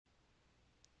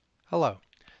Hello.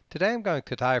 Today I'm going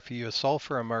to tie for you a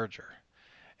sulfur emerger.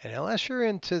 And unless you're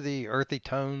into the earthy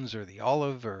tones or the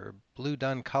olive or blue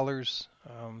dun colors,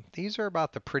 these are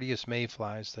about the prettiest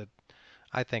mayflies that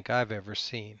I think I've ever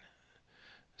seen.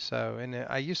 And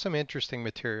I use some interesting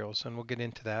materials, and we'll get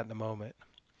into that in a moment.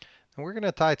 And we're going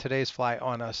to tie today's fly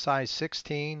on a size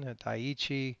 16, a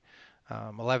Daiichi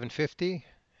 1150.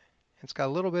 It's got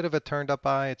a little bit of a turned up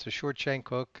eye. It's a short shank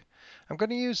hook. I'm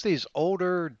going to use these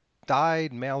older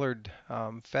dyed mallard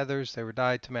feathers. They were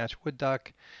dyed to match wood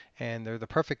duck, and they're the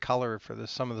perfect color for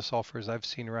some of the sulfurs I've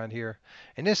seen around here.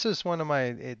 And this is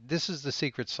this is the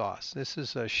secret sauce. This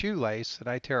is a shoelace that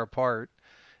I tear apart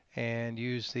and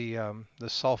use the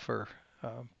sulfur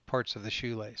parts of the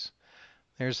shoelace.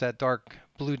 There's that dark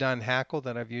blue dun hackle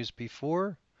that I've used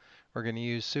before. We're going to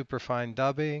use superfine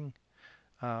dubbing.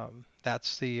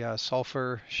 That's the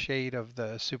sulfur shade of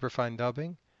the superfine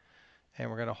dubbing. And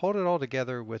we're going to hold it all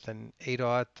together with an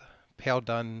 8/0 pale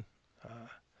dun uh,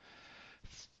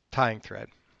 tying thread.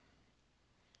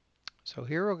 So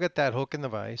here we'll get that hook in the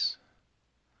vise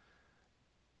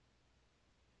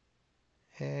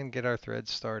and get our thread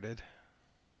started.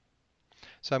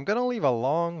 So I'm going to leave a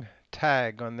long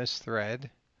tag on this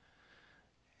thread,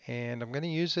 and I'm going to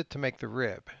use it to make the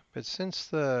rib. But since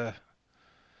the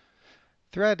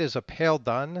thread is a pale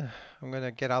dun, I'm going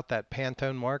to get out that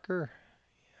Pantone marker,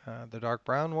 the dark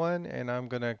brown one, and I'm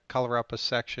going to color up a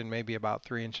section maybe about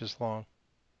 3 inches long.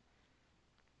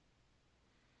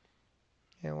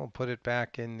 And we'll put it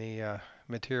back in the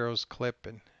materials clip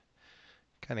and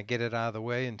kind of get it out of the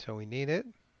way until we need it.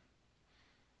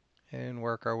 And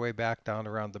work our way back down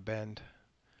around the bend.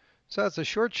 So it's a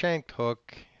short shanked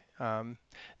hook.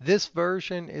 This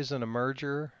version is an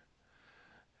emerger.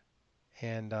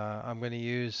 And I'm going to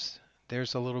use,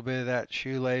 there's a little bit of that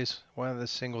shoelace, one of the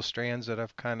single strands that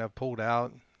I've kind of pulled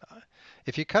out.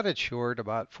 If you cut it short,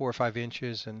 about 4 or 5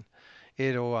 inches, and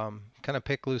it'll kind of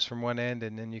pick loose from one end,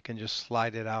 and then you can just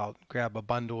slide it out. Grab a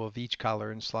bundle of each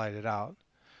color and slide it out.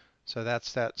 So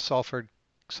that's that sulfur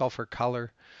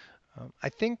color. I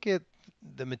think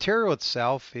the material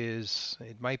itself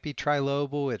it might be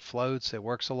trilobal. It floats. It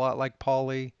works a lot like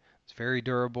poly. It's very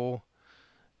durable.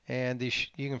 And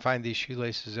you can find these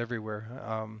shoelaces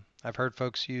everywhere. I've heard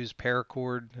folks use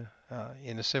paracord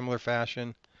in a similar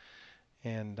fashion.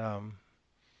 And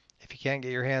if you can't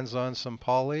get your hands on some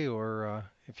poly, or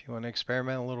if you want to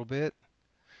experiment a little bit,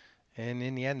 and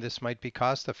in the end, this might be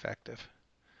cost effective.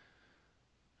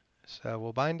 So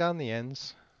we'll bind down the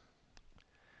ends.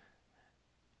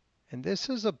 And this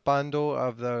is a bundle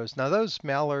of those. Now those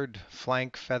mallard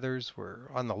flank feathers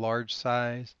were on the large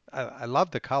size. I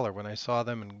loved the color when I saw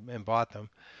them and bought them,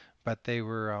 but they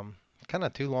were kind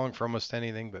of too long for almost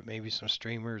anything but maybe some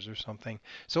streamers or something.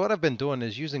 So what I've been doing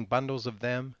is using bundles of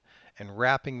them and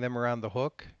wrapping them around the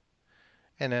hook,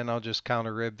 and then I'll just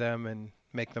counter rib them and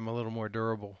make them a little more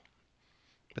durable.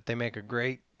 But they make a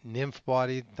great nymph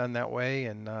body done that way,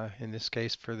 and in this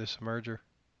case for this emerger.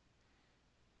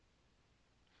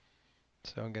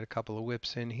 So I'll get a couple of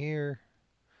whips in here.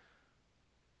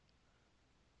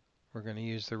 We're going to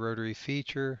use the rotary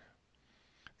feature.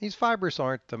 These fibers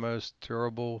aren't the most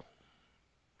durable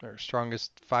or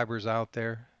strongest fibers out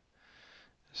there.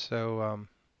 So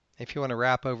if you want to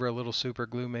wrap over a little super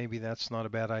glue, maybe that's not a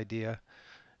bad idea.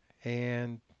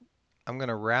 And I'm going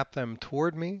to wrap them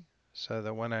toward me so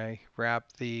that when I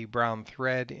wrap the brown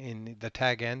thread in the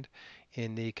tag end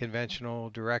in the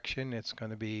conventional direction, it's going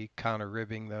to be counter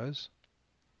ribbing those.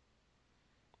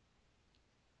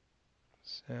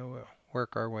 So we'll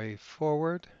work our way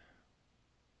forward.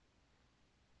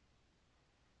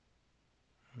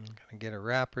 I'm going to get a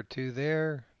wrap or two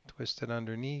there, twist it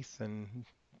underneath, and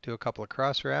do a couple of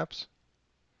cross wraps.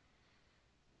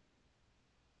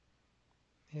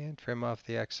 And trim off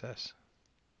the excess.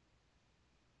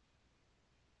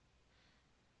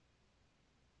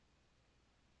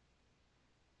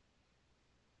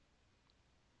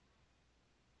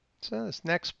 So this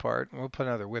next part, we'll put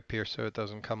another whip here so it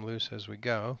doesn't come loose as we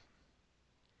go.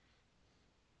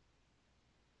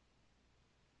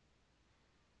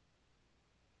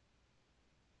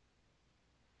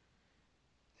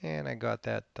 And I got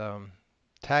that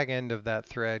tag end of that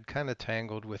thread kind of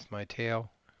tangled with my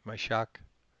tail, my shuck.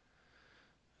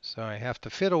 So I have to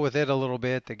fiddle with it a little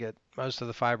bit to get most of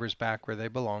the fibers back where they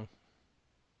belong.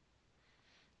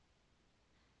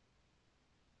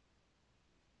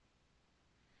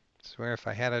 I swear if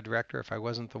I had a director, if I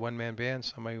wasn't the one-man band,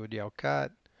 somebody would yell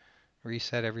cut,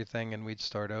 reset everything, and we'd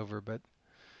start over. But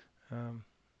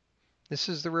this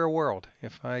is the real world.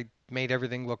 If I made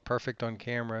everything look perfect on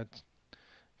camera, it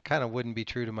kind of wouldn't be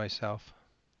true to myself.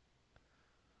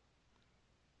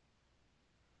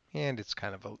 And it's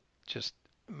kind of a just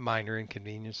minor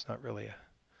inconvenience, not really a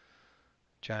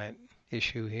giant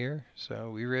issue here. So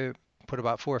we put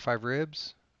about 4 or 5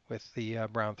 ribs with the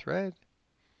brown thread,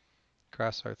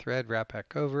 cross our thread, wrap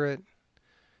back over it,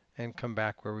 and come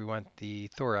back where we want the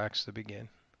thorax to begin.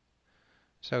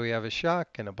 So we have a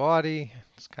shuck and a body.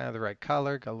 It's kind of the right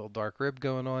color, got a little dark rib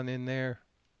going on in there.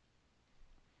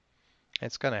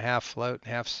 It's going to half float,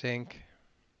 half sink.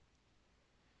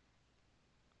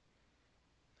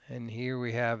 And here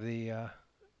we have the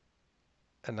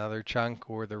another chunk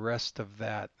or the rest of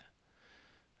that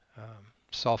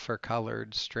sulfur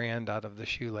colored strand out of the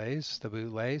shoelace, the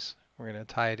bootlace. We're going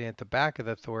to tie it in at the back of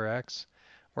the thorax,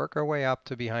 work our way up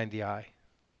to behind the eye.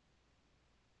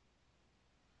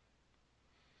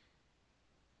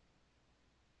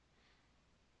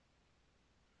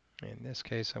 In this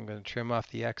case, I'm going to trim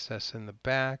off the excess in the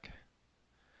back.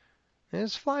 And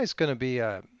this fly is going to be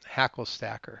a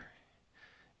Hackle-Stacker.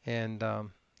 And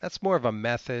that's more of a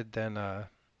method than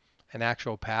an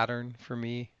actual pattern for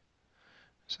me.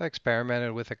 So I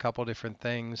experimented with a couple different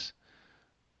things.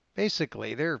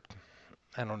 Basically,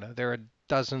 I don't know, there are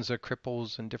dozens of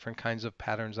cripples and different kinds of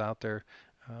patterns out there.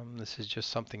 This is just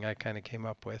something I kind of came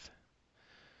up with.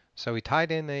 So we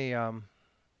tied in a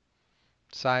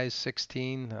size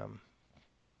 16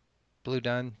 blue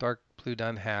dun, dark blue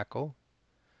dun hackle,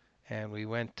 and we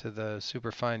went to the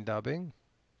Superfine dubbing.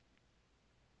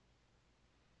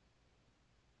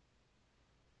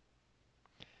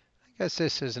 I guess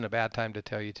this isn't a bad time to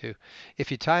tell you too.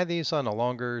 If you tie these on a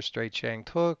longer straight shanked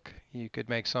hook, you could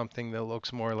make something that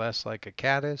looks more or less like a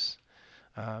caddis.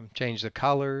 Change the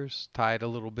colors, tie it a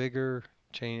little bigger,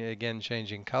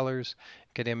 changing colors.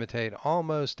 You could imitate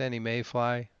almost any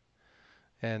mayfly.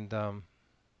 And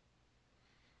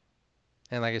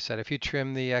like I said, if you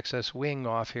trim the excess wing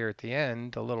off here at the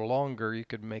end a little longer, you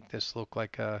could make this look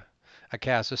like a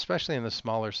cast, especially in the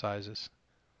smaller sizes.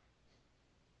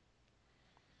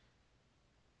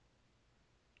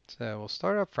 So we'll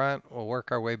start up front, we'll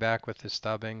work our way back with the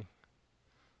stubbing.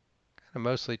 Kind of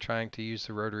mostly trying to use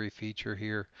the rotary feature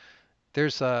here.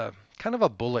 There's a kind of a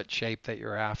bullet shape that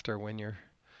you're after when you're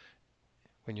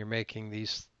making the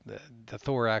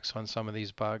thorax on some of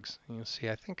these bugs. You can see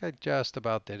I think I just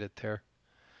about did it there.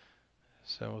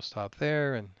 So we'll stop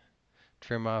there and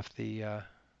trim off the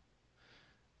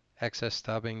excess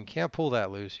stubbing. You can't pull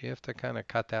that loose. You have to kind of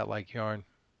cut that like yarn.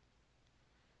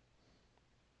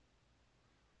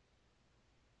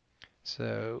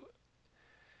 So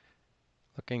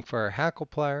looking for our hackle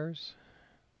pliers.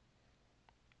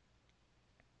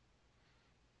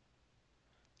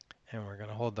 And we're going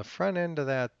to hold the front end of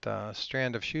that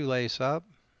strand of shoelace up.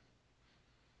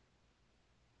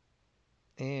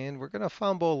 And we're going to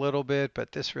fumble a little bit,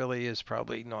 but this really is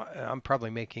probably not, I'm probably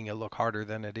making it look harder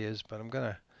than it is, but I'm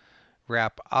going to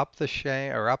wrap up the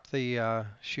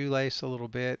shoelace a little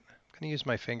bit. I'm going to use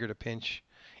my finger to pinch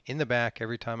in the back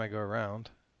every time I go around.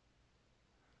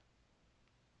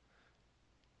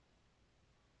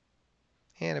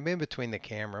 And I'm in between the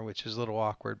camera, which is a little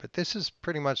awkward, but this is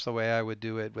pretty much the way I would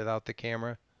do it without the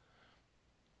camera.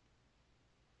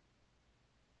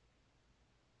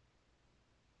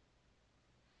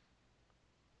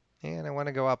 And I want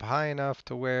to go up high enough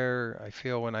to where I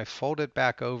feel when I fold it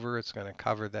back over, it's going to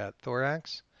cover that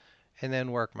thorax, and then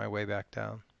work my way back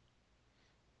down.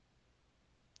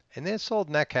 And this old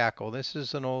neck hackle, this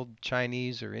is an old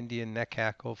Chinese or Indian neck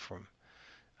hackle from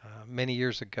many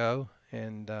years ago.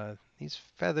 And these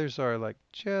feathers are like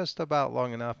just about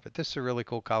long enough, but this is a really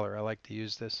cool color. I like to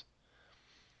use this.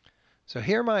 So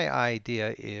here my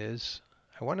idea is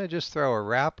I want to just throw a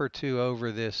wrap or two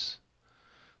over the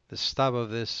stub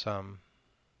of this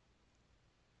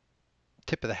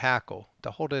tip of the hackle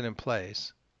to hold it in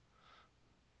place.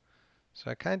 So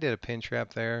I kind of did a pinch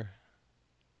wrap there.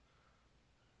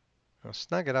 I'll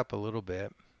snug it up a little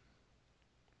bit.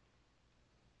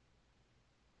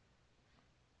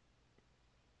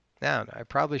 Now, I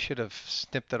probably should have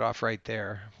snipped it off right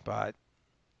there, but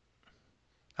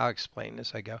I'll explain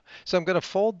as I go. So I'm going to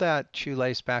fold that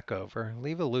shoelace back over,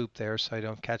 leave a loop there so I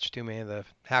don't catch too many of the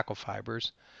hackle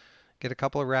fibers, get a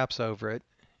couple of wraps over it,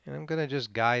 and I'm going to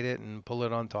just guide it and pull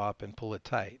it on top and pull it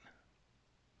tight.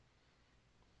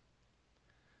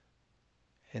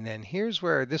 And then here's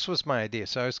where, this was my idea.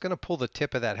 So I was going to pull the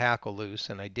tip of that hackle loose,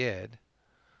 and I did,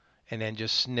 and then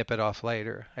just snip it off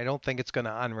later. I don't think it's going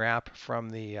to unwrap from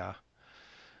the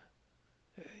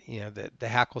the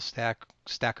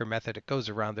Hackle-Stacker method. It goes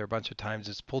around there a bunch of times.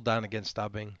 It's pulled down against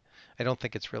stubbing. I don't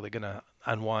think it's really going to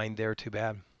unwind there too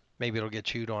bad. Maybe it'll get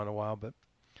chewed on a while, but.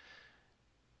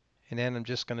 And then I'm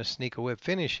just going to sneak a whip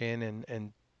finish in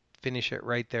and finish it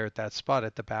right there at that spot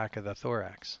at the back of the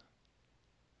thorax.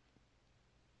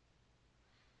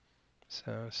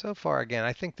 So far, again,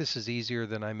 I think this is easier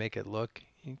than I make it look.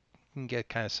 You can get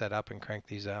kind of set up and crank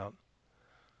these out.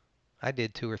 I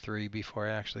did 2 or 3 before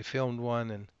I actually filmed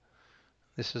one, and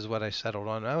this is what I settled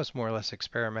on. I was more or less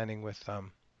experimenting with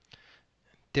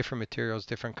different materials,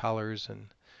 different colors,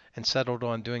 and settled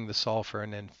on doing the sulfur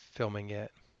and then filming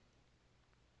it.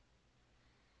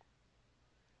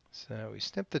 So we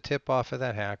snip the tip off of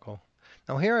that hackle.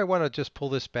 Now here I want to just pull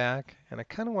this back, and I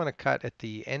kind of want to cut at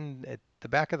the end, at the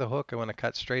back of the hook. I want to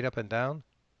cut straight up and down.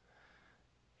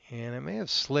 And I may have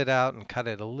slid out and cut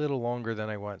it a little longer than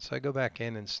I want. So I go back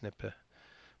in and snip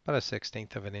about a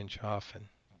 1/16 of an inch off and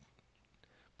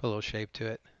put a little shape to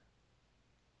it.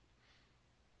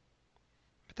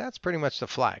 But that's pretty much the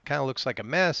fly. It kind of looks like a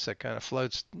mess. It kind of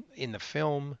floats in the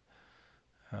film.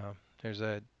 There's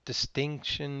a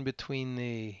distinction between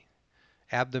the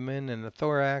abdomen and the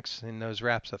thorax in those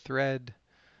wraps of thread,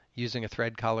 using a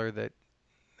thread color that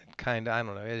kind of, I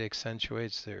don't know, it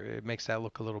accentuates there. It makes that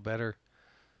look a little better.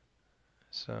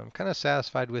 So I'm kind of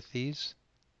satisfied with these.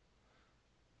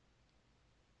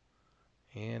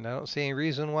 And I don't see any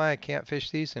reason why I can't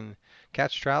fish these and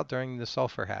catch trout during the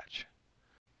sulfur hatch.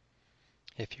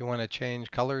 If you want to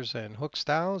change colors and hook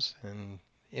styles and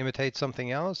imitate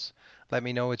something else, let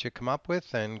me know what you come up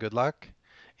with, and good luck.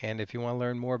 And if you want to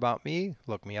learn more about me,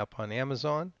 look me up on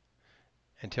Amazon.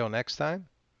 Until next time,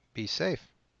 be safe.